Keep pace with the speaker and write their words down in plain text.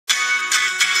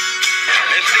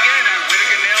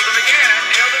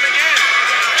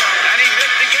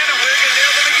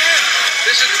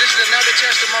is another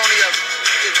testimony of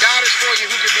if God is for you,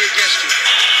 who can be against you?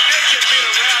 This could be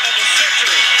the round of the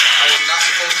century. I was not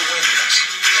supposed to win this.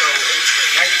 So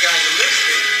now you guys are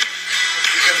listening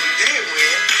because we did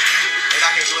win, and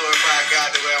I can glorify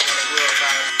God the way I want to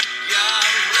glorify Him.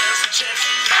 God bless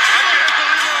Chelsea. I can't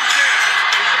believe what I'm seeing.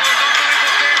 It's the most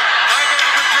unbelievable thing I've ever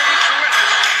been privileged to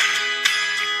witness.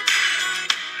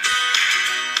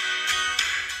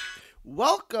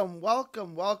 Welcome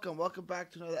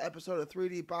back to another episode of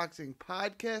 3D Boxing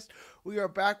Podcast. We are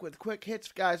back with quick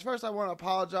hits, guys. First, I want to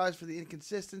apologize for the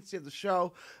inconsistency of the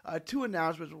show. Two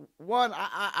announcements. One,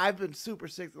 I've been super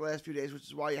sick the last few days, which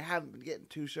is why you haven't been getting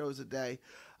 2 shows a day.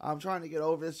 I'm trying to get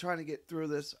over this, trying to get through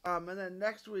this. And then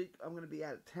next week, I'm going to be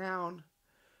out of town.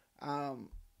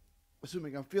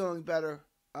 Assuming I'm feeling better,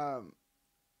 I'm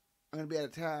going to be out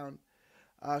of town.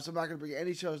 So I'm not going to bring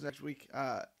any shows next week.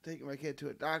 Taking my kid to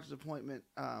a doctor's appointment.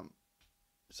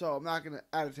 So I'm not going to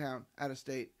out of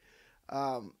state.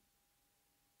 So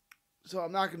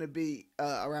I'm not going to be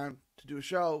around to do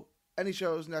any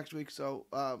shows next week. So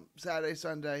Saturday,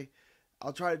 Sunday,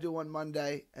 I'll try to do one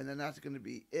Monday, and then that's going to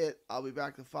be it. I'll be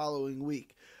back the following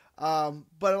week. But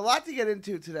a lot to get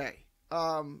into today.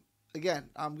 Again,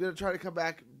 I'm going to try to come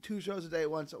back 2 shows a day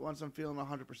once I'm feeling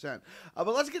 100%.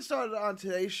 But let's get started on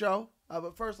today's show.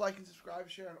 But first, like and subscribe,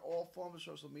 share on all forms of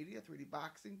social media, 3D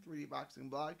Boxing, 3D Boxing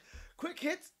Blog. Quick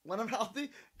hits, when I'm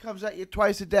healthy, comes at you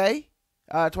twice a day.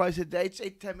 It's 8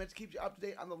 to 10 minutes, keeps you up to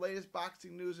date on the latest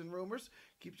boxing news and rumors,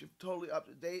 keeps you totally up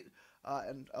to date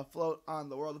and afloat on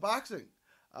the world of boxing.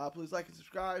 Please like and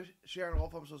subscribe, share on all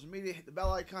forms of social media, hit the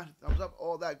bell icon, thumbs up,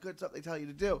 all that good stuff they tell you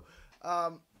to do.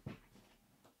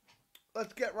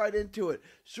 Let's get right into it.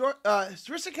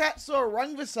 Srisaket Sor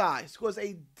Rungvisai scores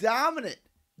a dominant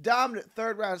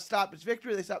third round stoppage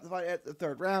victory. They stopped the fight at the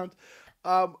third round.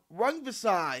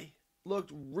 Rungvisai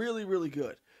looked really, really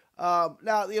good.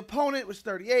 Now, the opponent was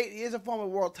 38. He is a former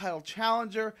world title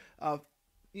challenger. A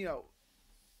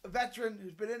veteran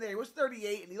who's been in there. He was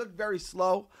 38, and he looked very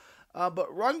slow.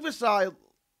 But Rungvisai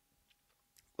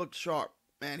looked sharp,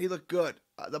 man. He looked good.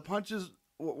 The punches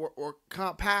were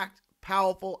compact,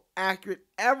 powerful, accurate.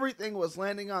 Everything was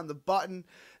landing on the button.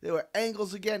 There were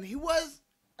angles again.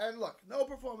 And look, no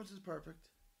performance is perfect.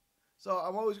 So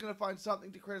I'm always going to find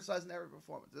something to criticize in every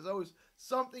performance. There's always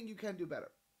something you can do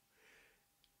better.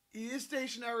 He is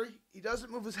stationary. He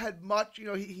doesn't move his head much.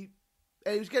 He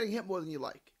was getting hit more than you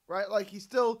like, right? Like, he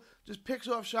still just picks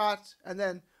off shots and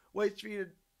then waits for you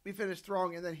to be finished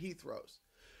throwing, and then he throws.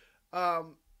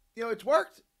 It's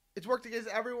worked. It's worked against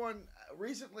everyone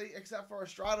recently except for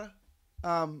Estrada.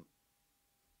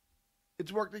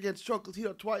 It's worked against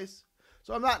Chocolatito twice.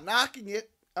 So I'm not knocking it.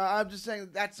 I'm just saying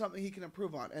that's something he can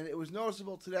improve on. And it was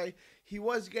noticeable today. He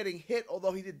was getting hit,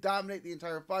 although he did dominate the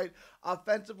entire fight.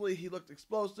 Offensively, he looked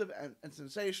explosive and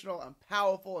sensational and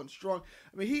powerful and strong.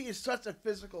 I mean, he is such a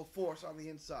physical force on the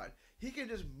inside. He can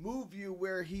just move you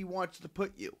where he wants to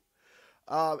put you.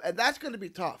 And that's going to be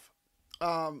tough.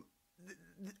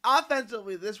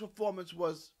 Offensively, this performance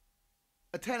was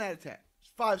a 10 out of 10.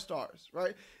 5 stars,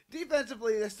 right?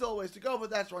 Defensively, there's still a ways to go, but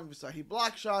that's Rungvisai. He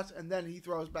blocks shots, and then he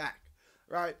throws back.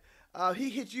 Right? He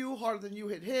hits you harder than you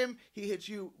hit him. He hits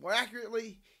you more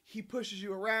accurately. He pushes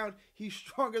you around. He's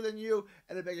stronger than you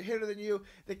and a bigger hitter than you.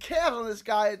 The calves on this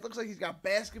guy, it looks like he's got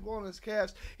basketball on his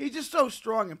calves. He's just so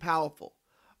strong and powerful.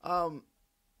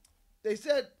 They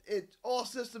said all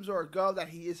systems are a go, that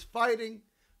he is fighting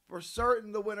for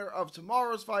certain the winner of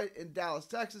tomorrow's fight in Dallas,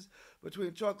 Texas,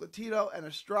 between Chocolatito and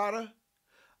Estrada.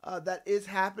 That is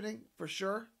happening for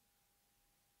sure.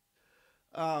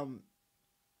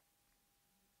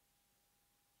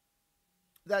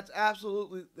 That's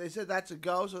absolutely, they said that's a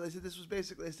go. So they said this was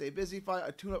basically a stay busy fight,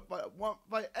 a tune-up fight, one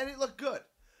fight, and it looked good.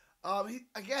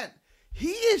 He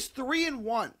is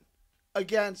 3-1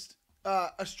 against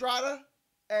Estrada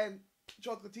and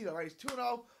Chocolatito, right? He's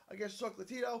 2-0 against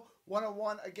Chocolatito,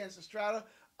 1-1 against Estrada.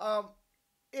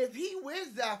 If he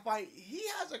wins that fight, he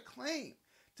has a claim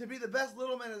to be the best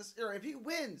little man of this era. If he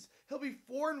wins, he'll be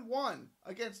 4-1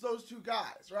 against those 2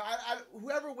 guys, right?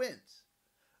 Whoever wins.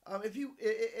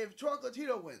 If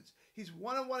Chocolatito wins, he's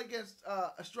 1-1 against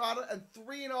Estrada and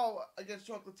 3-0 against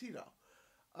Chocolatito.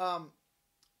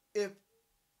 If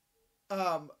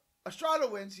Estrada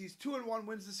wins, he's 2-1,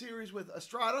 wins the series with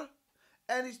Estrada,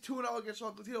 and he's 2-0 against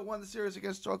Chocolatito, won the series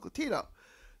against Chocolatito.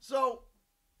 So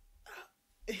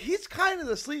he's kind of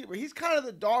the sleeper. He's kind of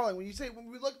the darling. When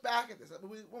we look back at this,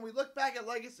 when we look back at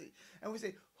Legacy, and we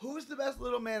say, who's the best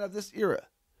little man of this era?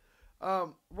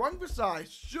 Rungvisai,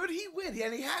 should he win,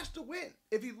 and he has to win.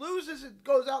 If he loses, it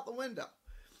goes out the window.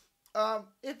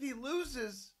 If he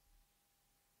loses,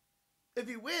 if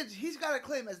he wins, he's got to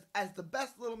claim as the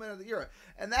best little man of the era.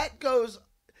 And that goes,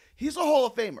 he's a Hall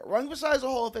of Famer. Rungvisai is a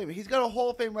Hall of Famer. He's got a Hall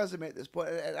of Fame resume at this point,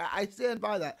 and I stand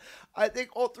by that. I think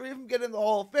all three of them get in the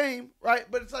Hall of Fame, right?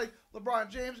 But it's like LeBron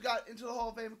James got into the Hall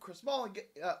of Fame. Chris Mullin,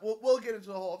 will get into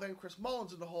the Hall of Fame. Chris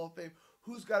Mullin's in the Hall of Fame.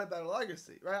 Who's got a better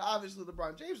legacy, right? Obviously,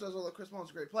 LeBron James does, although Chris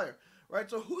Mullin's a great player, right?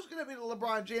 So who's going to be the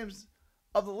LeBron James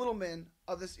of the little men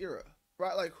of this era,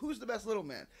 right? Like, who's the best little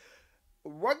man?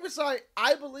 Rungvisai,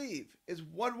 I believe, is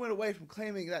one win away from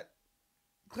claiming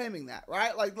that,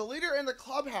 right? Like, the leader in the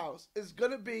clubhouse is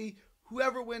going to be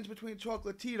whoever wins between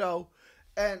Chocolatito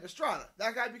and Estrada.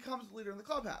 That guy becomes the leader in the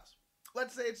clubhouse.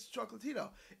 Let's say it's Chocolatito.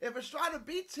 If Estrada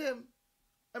beats him,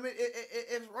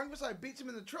 if Rungvisai beats him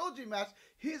in the trilogy match,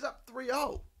 he's up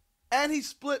 3-0. And he's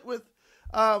split with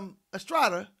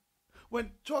Estrada when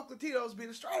Chocolatito's beat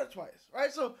Estrada twice,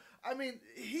 right? So,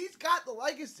 he's got the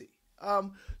legacy.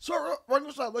 So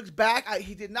Rungvisai looks back.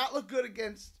 He did not look good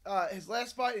against his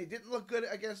last fight. He didn't look good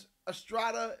against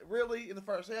Estrada, really, in the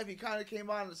first half. He kind of came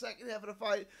on in the second half of the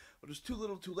fight, but it was too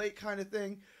little, too late kind of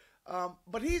thing.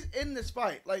 But he's in this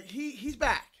fight. Like, he's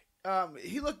back.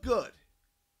 He looked good.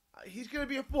 He's going to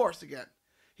be a force again.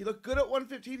 He looked good at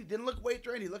 115. He didn't look weight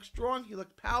drained. He looked strong. He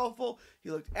looked powerful.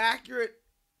 He looked accurate.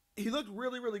 He looked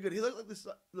really, really good. He looked like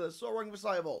the Sor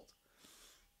Rungvisai of old.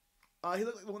 He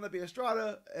looked like the one that beat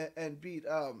Estrada and beat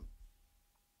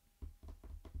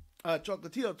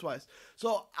Chocolatito twice.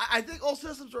 So I think all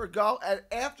systems are a go. And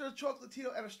after the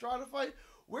Chocolatito and Estrada fight,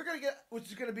 we're going to get, which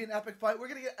is going to be an epic fight, we're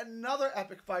going to get another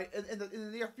epic fight in the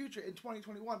near future in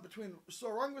 2021 between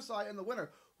Sor Rungvisai and the winner,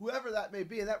 whoever that may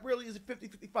be. And that really is a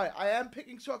 50-50 fight. I am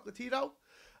picking Chocolatito,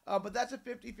 but that's a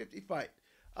 50-50 fight.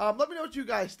 Let me know what you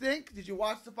guys think. Did you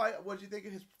watch the fight? What did you think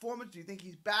of his performance? Do you think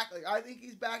he's back? Like, I think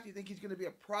he's back. Do you think he's going to be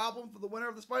a problem for the winner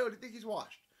of this fight? Or do you think he's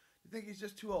washed? Do you think he's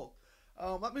just too old?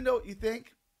 Let me know what you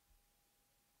think.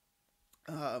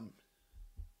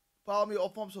 Follow me on all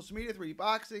forms of social media, 3D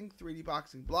Boxing, 3D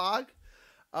Boxing blog.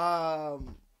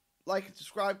 Like and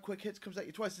subscribe. Quick Hits comes at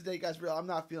you twice a day, guys. Real, I'm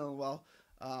not feeling well.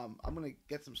 I'm going to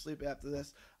get some sleep after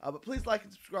this. But please like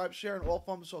and subscribe, share on all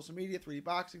forms of social media, 3D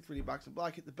Boxing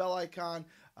blog. Hit the bell icon.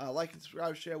 Like and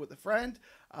subscribe, share with a friend.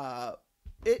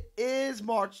 It is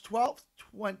March 12th,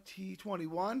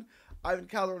 2021. Ivan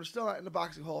Calderon is still not in the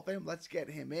Boxing Hall of Fame. Let's get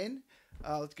him in.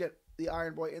 Let's get the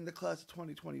Iron Boy in the class of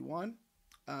 2021.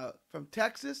 From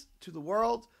Texas to the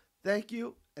world, thank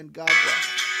you, and God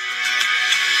bless.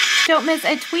 Don't miss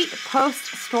a tweet, post,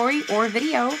 story, or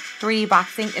video. 3D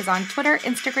Boxing is on Twitter,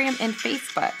 Instagram, and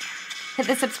Facebook. Hit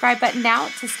the subscribe button now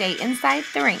to stay inside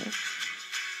the ring.